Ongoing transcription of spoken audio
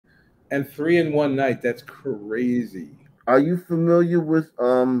And 3 in one night. That's crazy. Are you familiar with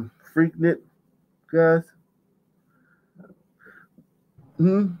Freaknik, guys?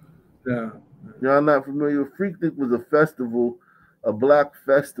 No. Y'all not familiar? Freaknik was a festival, a black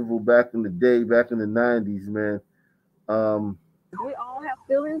festival back in the day, back in the 90s, man. We all have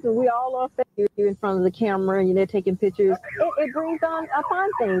feelings, and we all are affected. You're in front of the camera, and they're taking pictures. It brings on upon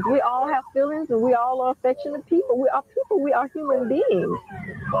things. We all have feelings, and we all are affectionate people. We are people. We are human beings,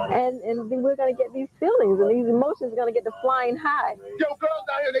 and then we're gonna get these feelings, and these emotions are gonna get to flying high. Yo, girls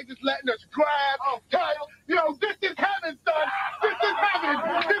out here, they just letting us grab, title. Yo, this is heaven, son. This is heaven.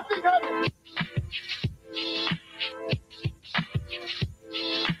 This is heaven.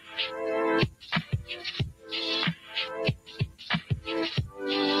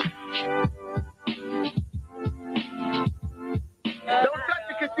 Don't touch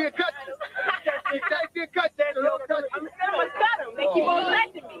it, cause she'll cut you. She'll cut that. Don't touch it. I'm gonna cut them. They keep on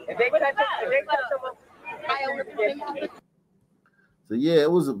touching me. If they touch them, So yeah,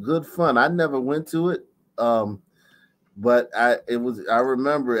 it was a good fun. I never went to it, but I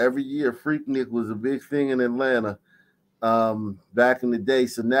remember every year Freaknik was a big thing in Atlanta back in the day.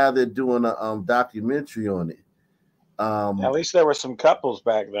 So now they're doing a documentary on it. At least there were some couples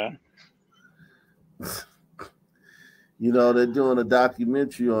back then. You know, they're doing a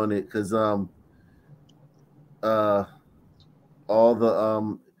documentary on it because all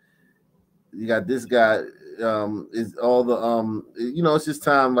the you got this guy is all the you know, it's just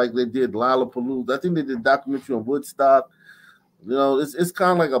time like they did Lollapalooza. I think they did a documentary on Woodstock. You know, it's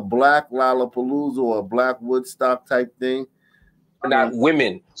kind of like a black Lollapalooza or a black Woodstock type thing. Not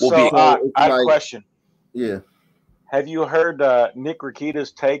women will so, be. I have a question. Yeah. Have you heard Nick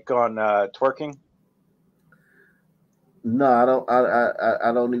Rakita's take on twerking? No,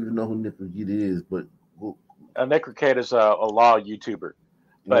 I don't even know who Nick Rakita is, but Nick Rakita is a law YouTuber,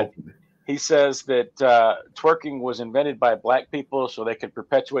 but he says that twerking was invented by black people so they could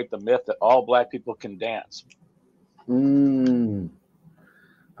perpetuate the myth that all black people can dance. I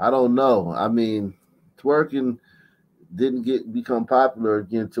don't know. I mean, twerking didn't become popular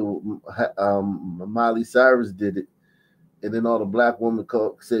again until Miley Cyrus did it, and then all the black women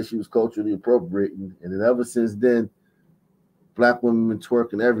said she was culturally appropriating, and then ever since then, black women been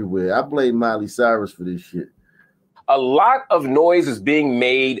twerking everywhere. I blame Miley Cyrus for this shit. A lot of noise is being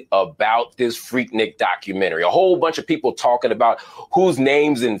made about this Freaknik documentary. A whole bunch of people talking about whose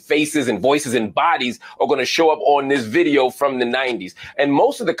names and faces and voices and bodies are going to show up on this video from the 90s. And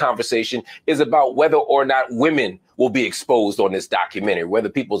most of the conversation is about whether or not women will be exposed on this documentary, whether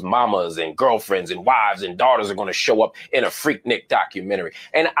people's mamas and girlfriends and wives and daughters are going to show up in a Freaknik documentary.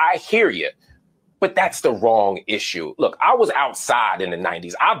 And I hear you. But that's the wrong issue. Look, I was outside in the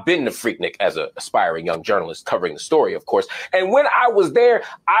 90s. I've been to Freaknik as an aspiring young journalist covering the story, of course. And when I was there,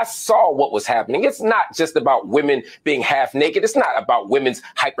 I saw what was happening. It's not just about women being half naked. It's not about women's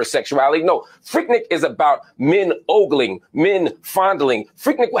hypersexuality. No, Freaknik is about men ogling, men fondling.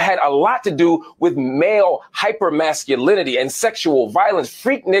 Freaknik had a lot to do with male hypermasculinity and sexual violence.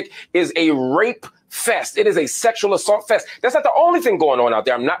 Freaknik is a rape fest. It is a sexual assault fest. That's not the only thing going on out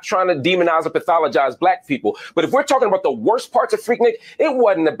there. I'm not trying to demonize or pathologize black people, but if we're talking about the worst parts of Freaknik, it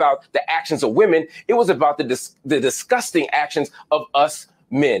wasn't about the actions of women. It was about the disgusting actions of us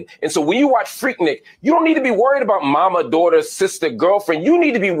men. And so when you watch Freaknik, you don't need to be worried about mama, daughter, sister, girlfriend. You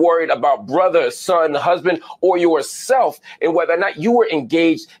need to be worried about brother, son, husband, or yourself, and whether or not you were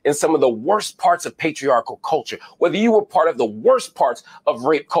engaged in some of the worst parts of patriarchal culture, whether you were part of the worst parts of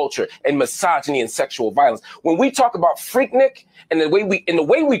rape culture and misogyny and sexual violence. When we talk about Freaknik and the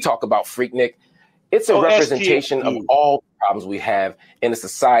way we talk about Freaknik, it's a representation of all the problems we have in a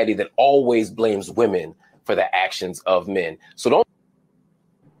society that always blames women for the actions of men. So don't.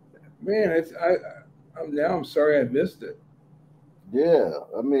 Man, I'm sorry I missed it. Yeah,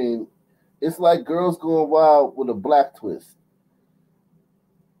 I mean, it's like Girls Going Wild with a black twist.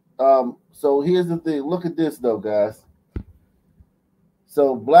 So here's the thing. Look at this, though, guys.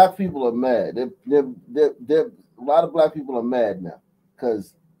 So black people are mad. A lot of black people are mad now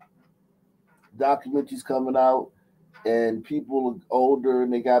because documentaries coming out and people are older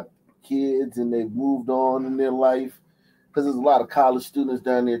and they got kids and they've moved on in their life. Because there's a lot of college students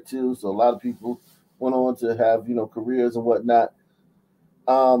down there too, so a lot of people went on to have, you know, careers and whatnot.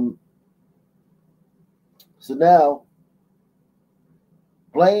 So now,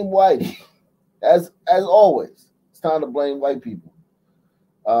 blame whitey, as always. It's time to blame white people.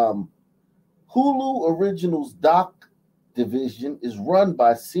 Hulu Originals Doc Division is run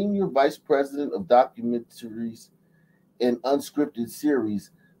by Senior Vice President of Documentaries and Unscripted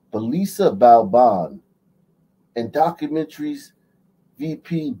Series, Belisa Balban, and Documentaries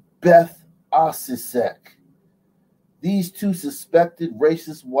VP Beth Osisek. These two suspected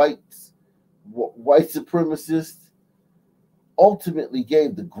racist white supremacists ultimately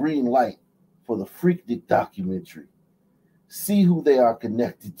gave the green light for the Freaknik documentary. See who they are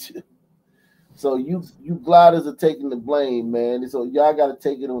connected to. So you gliders are taking the blame, man. So y'all got to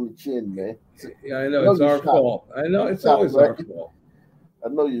take it on the chin, man. Yeah, I know it's our fault. I know it's always our fault. I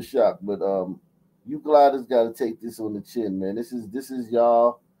know you're shocked, but you gliders got to take this on the chin, man. This is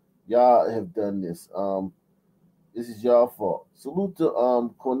y'all. Y'all have done this. This is y'all fault. Salute to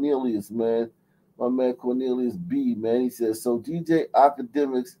Cornelius, man. My man Cornelius B, man. He says, so DJ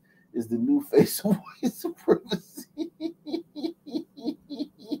Academics is the new face of white supremacy.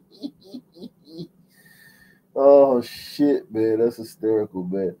 Oh shit, man. That's hysterical,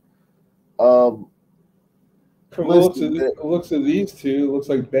 man. From the looks of these two, it looks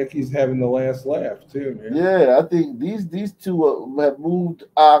like Becky's having the last laugh too, man. Yeah, I think these two have moved.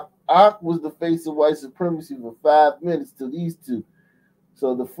 Ak was the face of white supremacy for 5 minutes to these two.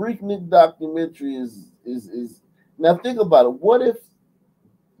 So the Freaknik documentary is now think about it. What if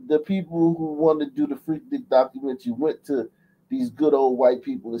the people who want to do the Freaknik documentary went to these good old white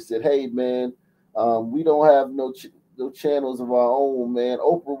people and said, "Hey, man, we don't have no channels of our own, man.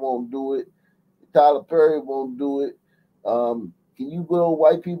 Oprah won't do it. Tyler Perry won't do it. Can you good old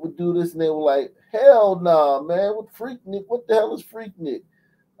white people do this?" And they were like, "Hell nah, man. What Freaknik? What the hell is Freaknik?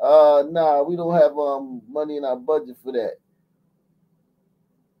 Nah, we don't have money in our budget for that."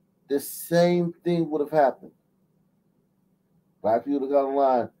 The same thing would have happened. Black people got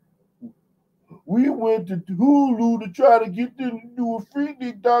online. We went to Hulu to try to get them to do a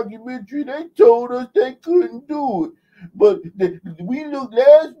Freaknik documentary. They told us they couldn't do it. But we looked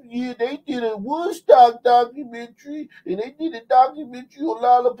last year, they did a Woodstock documentary, and they did a documentary on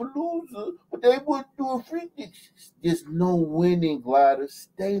Lollapalooza, but they wouldn't do a Freaknik. There's no winning, gliders.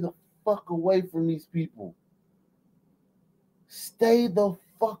 Stay the fuck away from these people. Stay the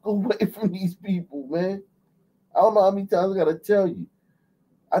fuck away from these people, man. I don't know how many times I gotta tell you.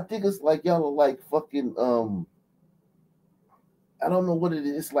 I think it's like y'all are like fucking I don't know what it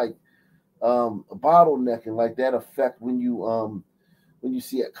is. It's like bottlenecking, like that effect when you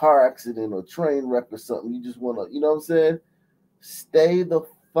see a car accident or train wreck or something. You just want to, you know what I'm saying? Stay the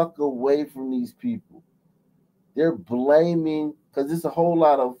fuck away from these people. They're blaming, because there's a whole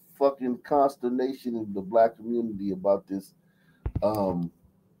lot of fucking consternation in the black community about this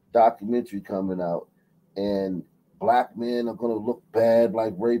documentary coming out, and black men are going to look bad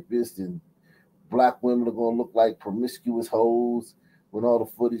like rapists, and black women are going to look like promiscuous hoes when all the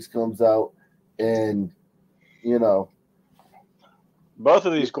footage comes out. And you know, both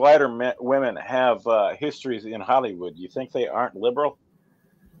of these glider women have histories in Hollywood. You think they aren't liberal?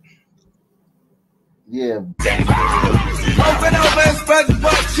 Yeah.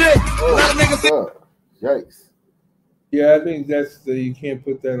 Yikes. Yeah, I think you can't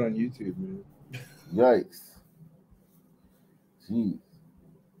put that on YouTube, man. Yikes. Jeez.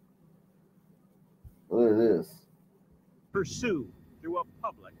 Look at this. Pursue through a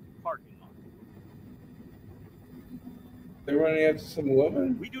public parking lot. They're running after some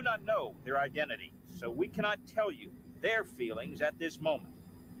woman? We do not know their identity, so we cannot tell you their feelings at this moment,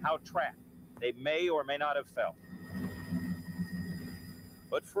 how trapped they may or may not have felt.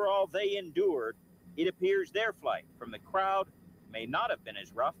 But for all they endured, it appears their flight from the crowd may not have been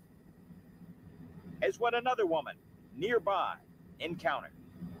as rough as what another woman nearby encountered.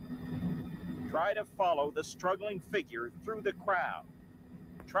 Try to follow the struggling figure through the crowd.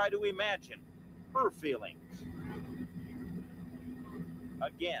 Try to imagine her feelings.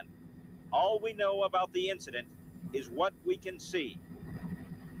 Again, all we know about the incident is what we can see.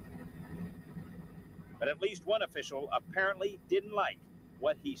 But at least one official apparently didn't like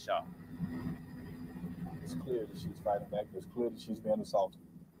what he saw. It's clear that she's fighting back. It's clear that she's being assaulted.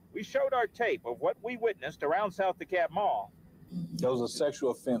 We showed our tape of what we witnessed around South DeKalb Mall. There was a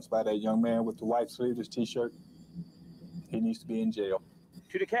sexual offense by that young man with the white sleeveless t-shirt. He needs to be in jail.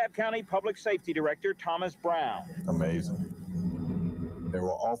 To DeKalb County Public Safety Director Thomas Brown. Amazing. There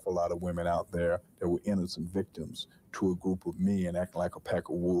were an awful lot of women out there that were innocent victims to a group of men acting like a pack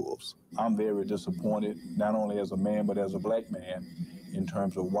of wolves. I'm very disappointed, not only as a man, but as a black man, in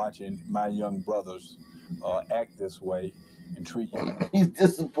terms of watching my young brothers act this way and treat you. He's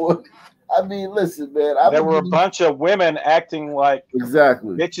disappointed. I mean, listen, man. There were a bunch of women acting like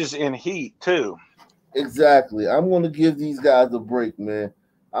exactly bitches in heat, too. Exactly. I'm going to give these guys a break, man.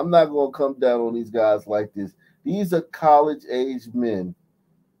 I'm not going to come down on these guys like this. These are college-age men.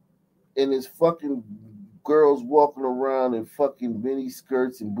 And it's fucking girls walking around in fucking mini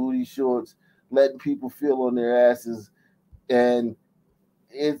skirts and booty shorts, letting people feel on their asses. And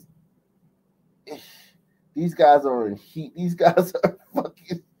These guys are in heat. These guys are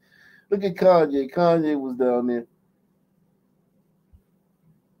fucking. Look at Kanye. Kanye was down there.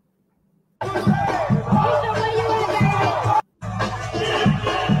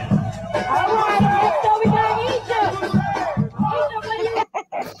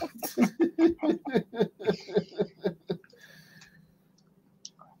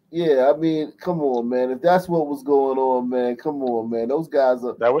 Yeah, I mean, come on, man. If that's what was going on, man, come on, man. Those guys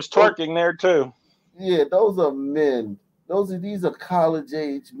are. That was twerking there too. Yeah, those are men. These are college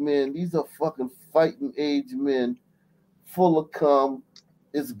age men. These are fucking fighting age men, full of cum.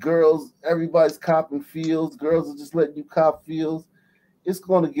 It's girls. Everybody's copping feels. Girls are just letting you cop feels. It's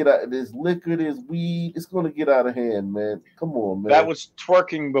going to get out. There's liquor. There's weed. It's going to get out of hand, man. Come on, man. That was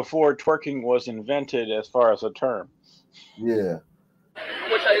twerking before twerking was invented as far as a term. Yeah.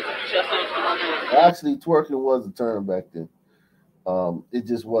 Actually, twerking was a term back then. It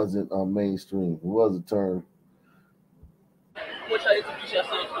just wasn't mainstream. It was a term. I'm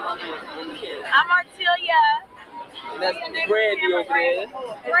Artelia. That's Brandy over there.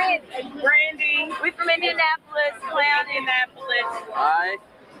 Brandy. We from Indianapolis, Clown, Indianapolis. All right.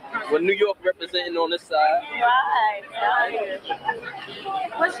 Well, New York representing on this side. Right.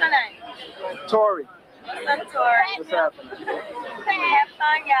 What's your name? Tori. What's up, Tori? What's happening? Have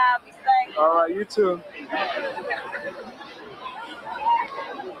fun, y'all. Be safe. All right, you too.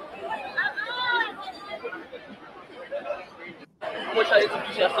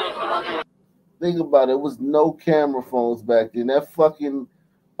 Think about it. It was no camera phones back then. That fucking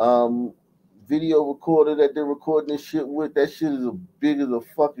video recorder that they're recording this shit with, that shit is as big as a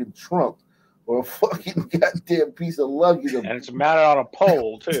fucking trunk or a fucking goddamn piece of luggage. And it's mounted on a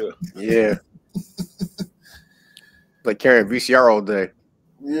pole too. Yeah. Like carrying VCR all day.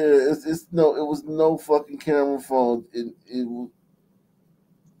 Yeah, it was no fucking camera phone.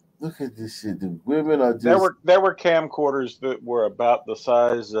 Look at this shit. The women are just. There were camcorders that were about the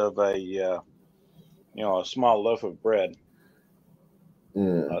size of a small loaf of bread.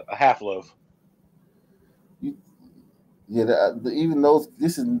 Yeah. A half loaf. Even those.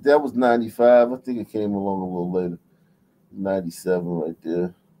 That was 95. I think it came along a little later. 97 right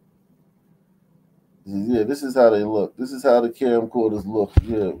there. Yeah, this is how they look. This is how the camcorders look.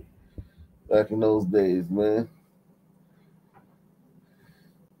 Yeah, back in those days, man.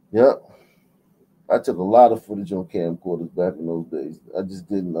 Yep. I took a lot of footage on camcorders back in those days. I just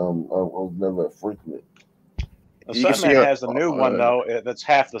didn't. I was never a Freaknik. Sunman has a new one though that's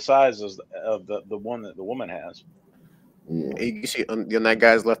half the size of the one that the woman has. Yeah. You see on that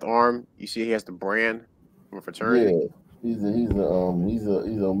guy's left arm. You see he has the brand from a fraternity. Yeah, he's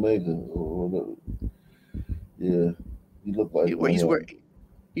Omega or whatever. Yeah, he looked like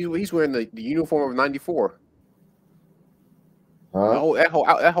he's wearing the uniform of '94. Huh? That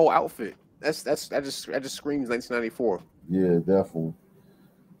whole outfit. That just screams 1994. Yeah, definitely.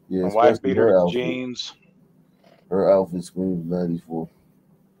 Yeah, my wife beat her jeans. Her outfit screams 94.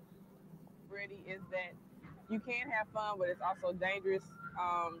 Is that you can have fun, but it's also dangerous.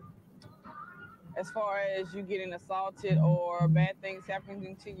 As far as you getting assaulted or bad things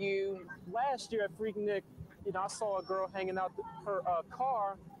happening to you. Last year at Freaknik, I saw a girl hanging out her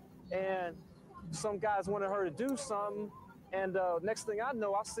car, and some guys wanted her to do something. And next thing I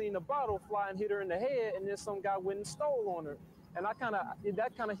know, I seen a bottle fly and hit her in the head, and then some guy went and stole on her. And that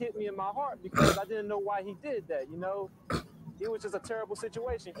kind of hit me in my heart because I didn't know why he did that. It was just a terrible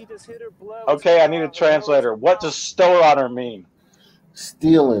situation. He just hit her, blood. Okay, I need a translator. What does stole on her mean?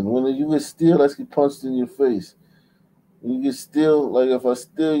 Stealing. When you get steal, let's get punched in your face. When you get steal, like if I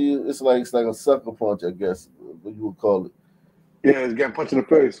steal you, it's like a sucker punch, I guess, what you would call it. Yeah, it's getting punched in the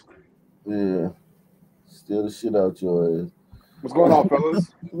face. Yeah. Steal the shit out your ass. What's going on,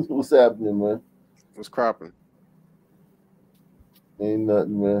 fellas? What's happening, man? What's cropping? Ain't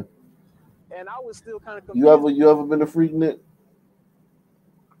nothing, man. And I was still kind of confused. You ever been a Freaknik?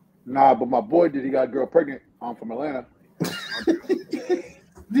 Nah, but my boy did. He got a girl pregnant. I'm from Atlanta.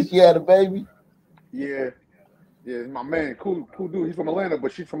 Did she have a baby? Yeah, my man, cool dude. He's from Atlanta,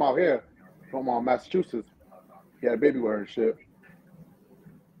 but she's from out here, from Massachusetts. He had a baby with her and shit.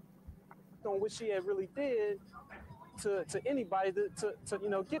 On what she had really did to anybody to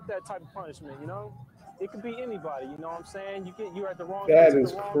get that type of punishment. It could be anybody. You know what I'm saying? You're at the wrong place at the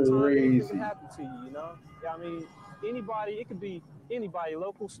wrong time. It could happen to you. I mean, anybody. It could be anybody.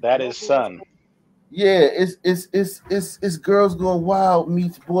 Local. That is son. Yeah, it's girls going wild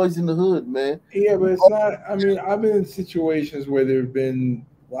meets boys in the hood, man. Yeah, but it's not. I mean, I've been in situations where there have been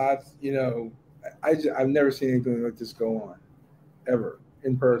lots. I've never seen anything like this go on, ever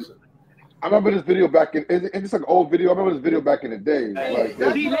in person. I remember this video back in. It's like an old video. I remember this video back in the day.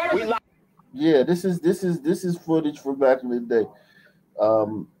 Yeah, this is footage from back in the day.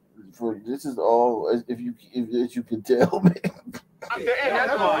 For this is all if you can tell, man.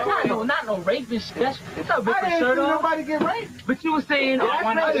 Not no rapist. That's not ripping shirt off. Nobody get raped. But you were saying I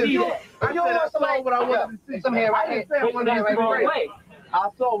want to see that. I saw what I wanted to see. Some hair right here. I wanted to see. I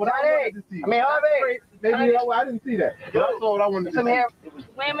saw what I wanted to see. I mean, Harvey. Maybe I didn't see that. But I saw what I wanted to see.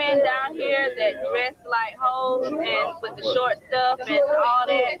 Women down here that dress like hoes and with the short stuff and all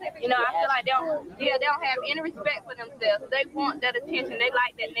that, you know, I feel like they don't have any respect for themselves. They want that attention. They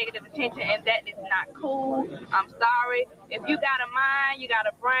like that negative attention, and that is not cool. I'm sorry. If you got a mind, you got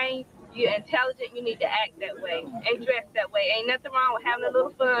a brain, you're intelligent, you need to act that way and dress that way. Ain't nothing wrong with having a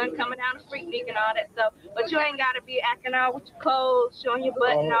little fun, coming down the Freaknik and all that stuff. But you ain't got to be acting out with your clothes, showing your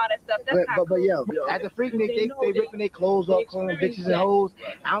butt and all that stuff. That's not cool. Yeah, at the Freaknik, they ripping their clothes off, calling bitches and hoes.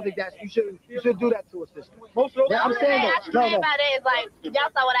 I don't think you should do that to a sister. I'm saying that. What I about that is like,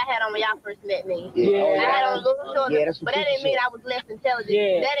 y'all saw what I had on when y'all first met me. Yeah. I had on a little shorts, but that didn't mean I was less intelligent.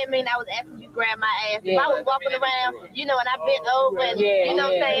 Yeah. That didn't mean I was asking you to grab my ass. If I was walking around, you know, and I bent over and, you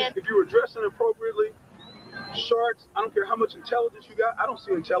know what I'm saying? If you were dressing appropriately, shorts, I don't care how much intelligence you got, I don't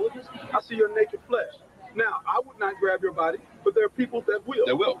see intelligence. I see your naked flesh. Now, I would not grab your body, but there are people that will.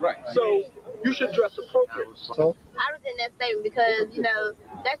 That will, right. So you should dress appropriately. I was in that statement because, you know,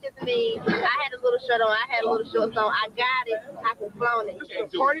 that's just me. I had a little shirt on, I had a little shorts on, I got it, I can flown it.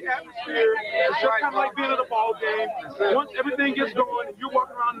 It's a party atmosphere. It's just kind of like being at a ball game. Once everything gets going and you're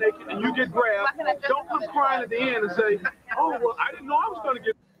walking around naked and you get grabbed, don't come crying at the end and say, oh, well, I didn't know I was going to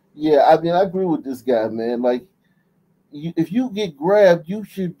get. Yeah, I mean, I agree with this guy, man. Like, if you get grabbed, you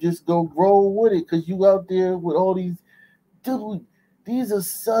should just go roll with it because you out there with all these, dude. These are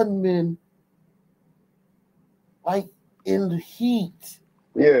sun men, like in the heat.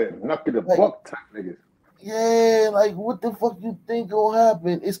 Yeah, knock the buck type niggas. Yeah, like what the fuck you think gonna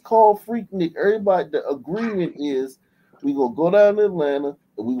happen? It's called Freaknik. Everybody, the agreement is we gonna go down to Atlanta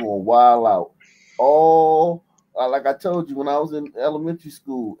and we gonna wild out. All like I told you when I was in elementary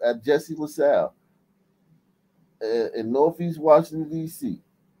school at Jesse LaSalle in Northeast Washington, D.C.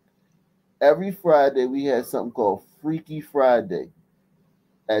 Every Friday we had something called Freaky Friday.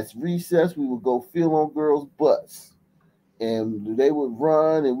 At recess, we would go feel on girls' butts. And they would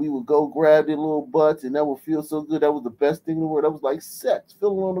run and we would go grab their little butts and that would feel so good. That was the best thing in the world. That was like sex.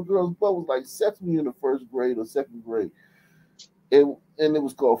 Feeling on a girl's butt was like sex when you're in the first grade or second grade. And it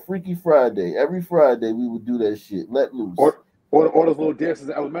was called Freaky Friday. Every Friday we would do that shit. Let loose. Or those little dances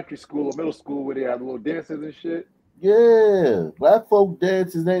in elementary school or middle school where they have little dances and shit. Yeah. Black folk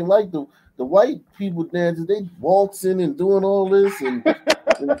dances ain't like the white people dances. They waltzing and doing all this and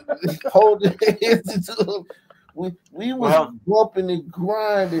holding hands into them. We was bumping and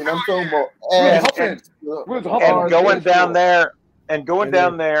grinding. I'm talking about ass. And going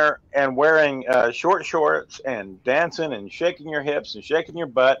down there and wearing short shorts and dancing and shaking your hips and shaking your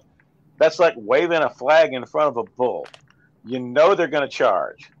butt. That's like waving a flag in front of a bull. You know they're going to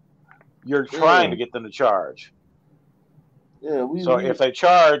charge. You're trying to get them to charge. Yeah. If they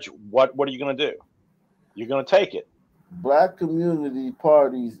charge, what are you going to do? You're going to take it. Black community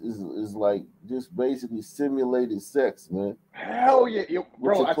parties is like just basically simulated sex, man. Hell yeah,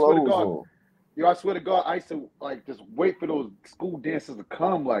 bro! I swear to God, I swear to God, I used to like just wait for those school dances to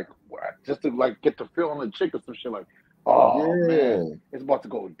come, like just to like get the feel on the chick or some shit. Like, oh man, it's about to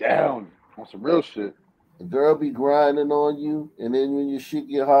go down on some real shit. The girl be grinding on you, and then when your shit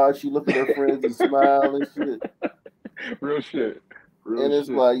get hard, she look at her friends and smile and shit. Real shit. And it's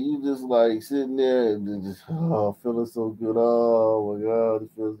like you just like sitting there and just feeling so good. Oh my God,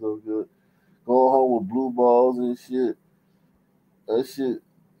 it feels so good. Going home with blue balls and shit. That shit,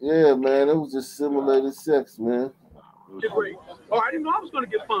 yeah, man. It was just simulated sex, man. Great. Oh, I didn't know I was going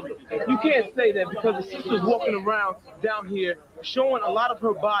to get fumbled. You can't say that because the sister's walking around down here showing a lot of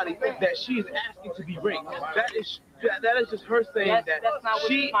her body that she is asking to be raped. That is just her saying that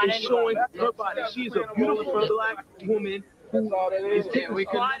she is showing her body. She's a beautiful black woman who is taking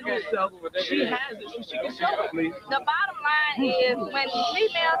pride in herself. She has it, so she can show it, please. The bottom line is when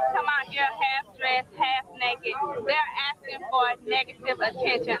females come out here half dressed, half naked, they're asking for negative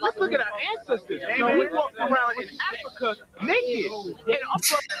attention. Let's look at our ancestors. So we walked around in Africa naked.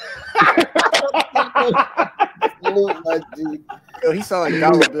 Yo, he sound like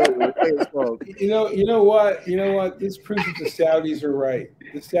Dollar Bill. You know what? This proves that the Saudis are right.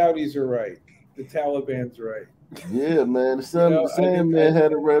 The Saudis are right. The Taliban's right. Yeah, man. The Sandman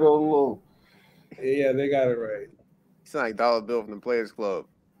had it right all along. Yeah, they got it right. He sound like Dollar Bill from the Players Club.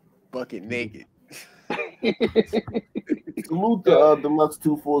 Bucket naked. Salute to Deluxe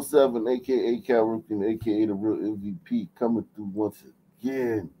 247, aka Cal Ripken, aka the real MVP, coming through once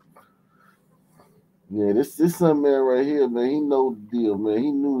again. Yeah, this some man right here, man. He know the deal, man.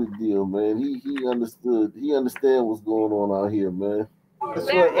 He knew the deal, man. He understood. He understand what's going on out here, man.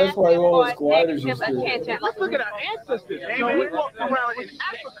 That's why all those gliders used to. Let's look at our ancestors. You know, we walked around in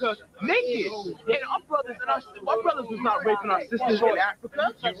Africa naked, and our brothers was not raping our sisters in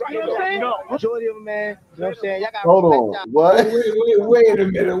Africa. You know what I'm saying? No, majority of them, man. You know what I'm saying? Y'all got Hold on, what? Wait a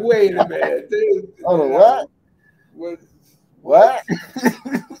minute. Hold on, what? What?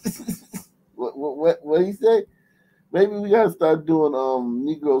 What he say? Maybe we gotta start doing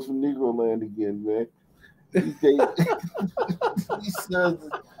Negroes from Negro Land again, man. He says,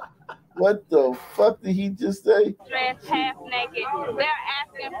 what the fuck did he just say? Dressed half naked. They're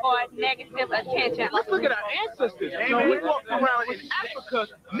asking for negative attention. Let's look at our ancestors. You know, we walked around in Africa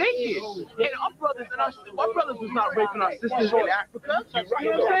naked, and our brothers was not raping our sisters in Africa.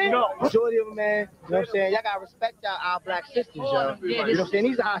 You know what I'm saying? No, majority of them, man. You know what I'm saying? Y'all gotta respect our black sisters, yo. You know what I'm saying?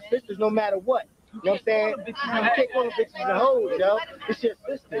 These are our sisters, no matter what. You know what I'm saying? You can't call them bitches and hoes, yo. It's your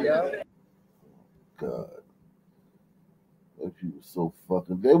sister, yo. God. Those people so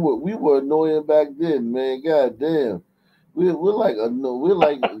fucking. We were annoying back then, man. God damn. We're like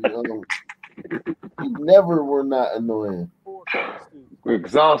we never were not annoying. We're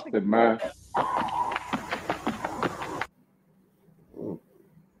exhausted, man.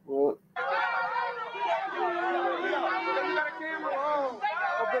 What? Oh,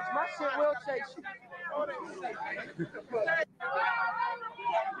 bitch, my shit will chase you.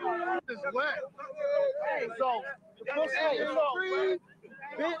 It's wet. So, the pussy is free,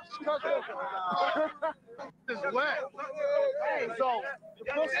 bitch, It's wet. So, the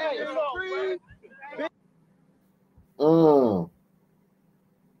pussy is free, bitch.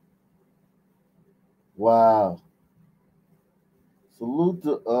 Wow. Salute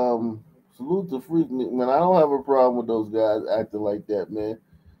to Freaknik, man. I don't have a problem with those guys acting like that, man.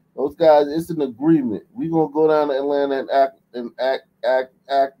 Those guys, it's an agreement. We gonna go down to Atlanta and act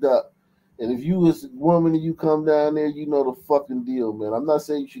up. And if you as a woman and you come down there, you know the fucking deal, man. I'm not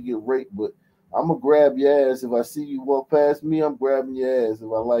saying you should get raped, but I'm gonna grab your ass. If I see you walk past me, I'm grabbing your ass if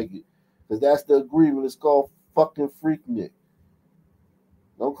I like it. Because that's the agreement. It's called fucking Freaknik.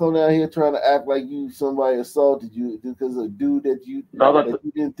 Don't come down here trying to act like somebody assaulted you because a dude that you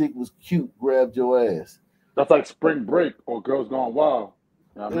didn't think was cute grabbed your ass. That's like Spring Break or Girls Gone Wild.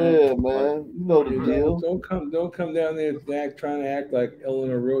 You know what I mean? Yeah, man. You know the deal. Don't come down there trying to act like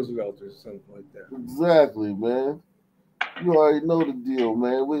Eleanor Roosevelt or something like that. Exactly, man. You already know the deal,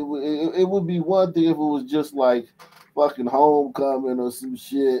 man. It would be one thing if it was just like fucking homecoming or some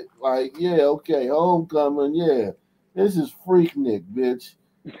shit. Like, yeah, okay, homecoming, yeah. This is Freaknik, bitch.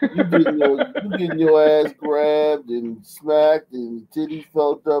 You getting your ass grabbed and smacked and titties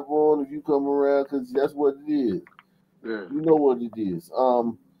felt up on if you come around, because that's what it is. Yeah. You know what it is.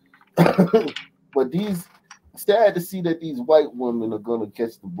 But sad to see that these white women are gonna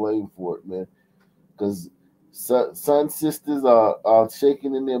catch the blame for it, man. Because son sisters are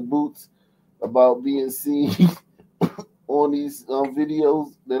shaking in their boots about being seen on these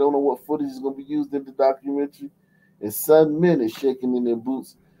videos. They don't know what footage is gonna be used in the documentary. And son men is shaking in their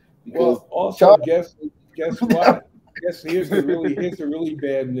boots because also guess what? Here's the really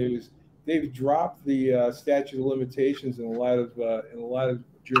bad news. They've dropped the statute of limitations in a lot of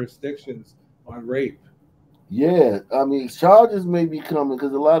jurisdictions on rape. Yeah, I mean charges may be coming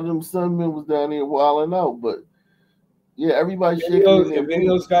because a lot of them son men was down here wilding out, but yeah, everybody's shaking. If any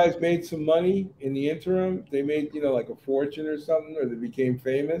of those guys made some money in the interim, they made like a fortune or something, or they became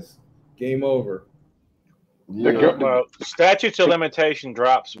famous. Game over. Yeah. Well, statutes of limitation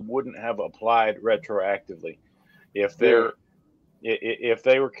drops wouldn't have applied retroactively if they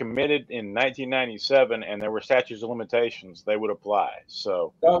were committed in 1997 and there were statutes of limitations, they would apply.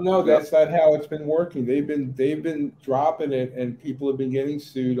 So no, that's not how it's been working. They've been dropping it, and people have been getting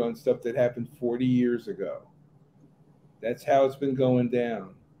sued on stuff that happened 40 years ago. That's how it's been going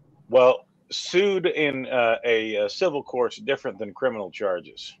down. Well, sued in a civil court's different than criminal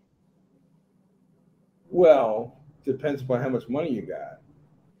charges. Well, depends upon how much money you got.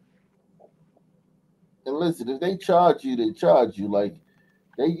 And listen, if they charge you, they charge you. Like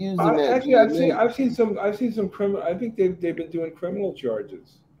they using that. Actually, I've seen some criminal. I think they've been doing criminal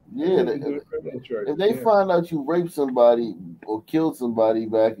charges. Yeah, if they find out you raped somebody or killed somebody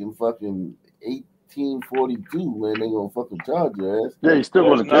back in fucking 1842, man, they gonna fucking charge your ass. Yeah, you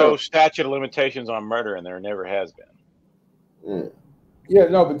still There's no statute of limitations on murder, and there never has been. Yeah. Yeah,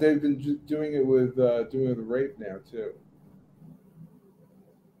 no, but they've been doing it with rape now too.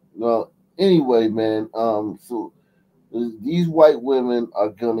 Well, anyway, man. So these white women are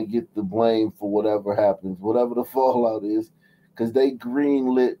gonna get the blame for whatever happens, whatever the fallout is, because they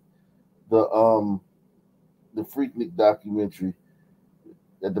greenlit the the Freaknik documentary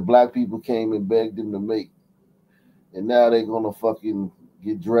that the black people came and begged them to make, and now they're gonna fucking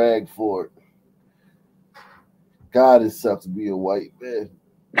get dragged for it. God, it sucks being white, man.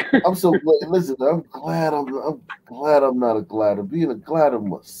 I'm so glad. Listen, I'm glad I'm not a glider. Being a glider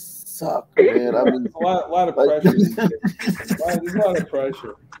must suck, man. I mean, a lot of pressure. There's a lot of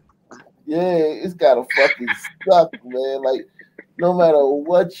pressure. Yeah, it's gotta fucking suck, man. Like, no matter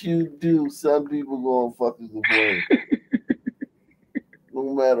what you do, some people gonna fucking complain.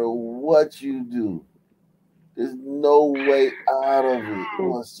 No matter what you do, there's no way out of it. It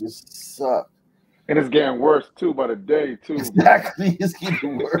must just suck. And it's getting worse too by the day too. Exactly, it's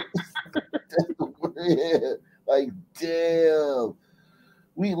getting worse. Yeah, like damn,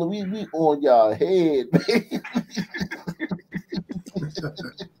 we on y'all head, man.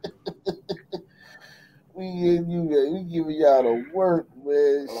 we giving y'all the work,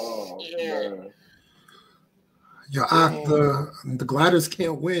 man. Oh, man. The gliders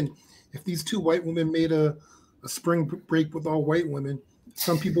can't win. If these two white women made a spring break with all white women,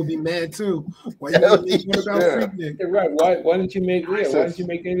 some people be mad too. Why you didn't make one about Freaknik? Yeah, right. Why didn't you make? Yeah, why didn't you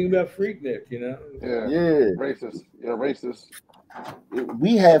make anything about Freaknik? You know? Yeah. Racist. Yeah, racist.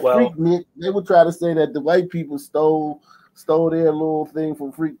 We had Freaknik. They would try to say that the white people stole their little thing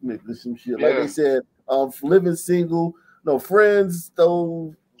from Freaknik or some shit. Like they said, living single. No, Friends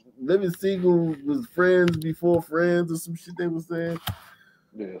stole. Living single was Friends before Friends or some shit they were saying.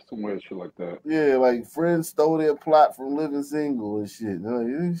 Yeah, some weird shit like that. Yeah, like Friends stole their plot from Living Single and shit. Like,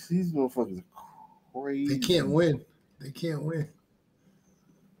 these motherfuckers are crazy. They can't win. They can't win.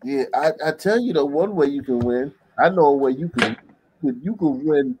 Yeah, I tell you the one way you can win. I know a way you can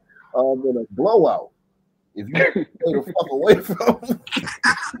win in a blowout. If you stay the fuck away from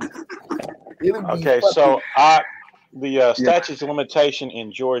Okay, so the statute of limitation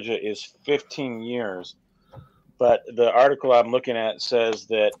in Georgia is 15 years. But the article I'm looking at says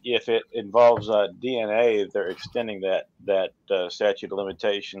that if it involves DNA, they're extending that statute of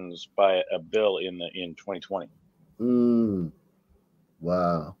limitations by a bill in 2020.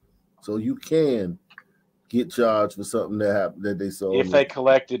 Wow! So you can get charged for something that happened that they saw. If they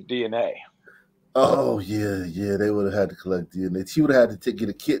collected DNA. Oh yeah, they would have had to collect DNA. She would have had to get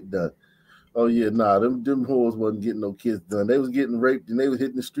a kit done. Oh yeah, nah, them whores wasn't getting no kids done. They was getting raped and they was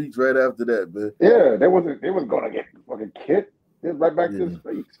hitting the streets right after that, man. Yeah, they wasn't gonna get fucking kid. It's right back to the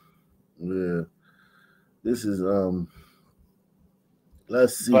streets. Yeah. This is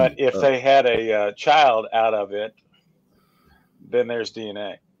let's see. But if they had a child out of it, then there's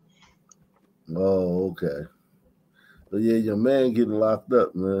DNA. Oh, okay. So yeah, your man getting locked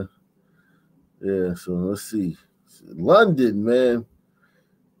up, man. Yeah, so let's see. London, man.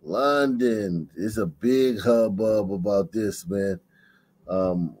 London is a big hubbub about this, man.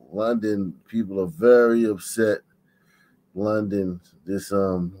 London people are very upset. London, this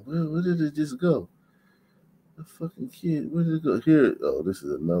where did it just go? The fucking kid, where did it go? Here, oh, this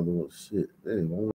is another one. Shit. Anyway.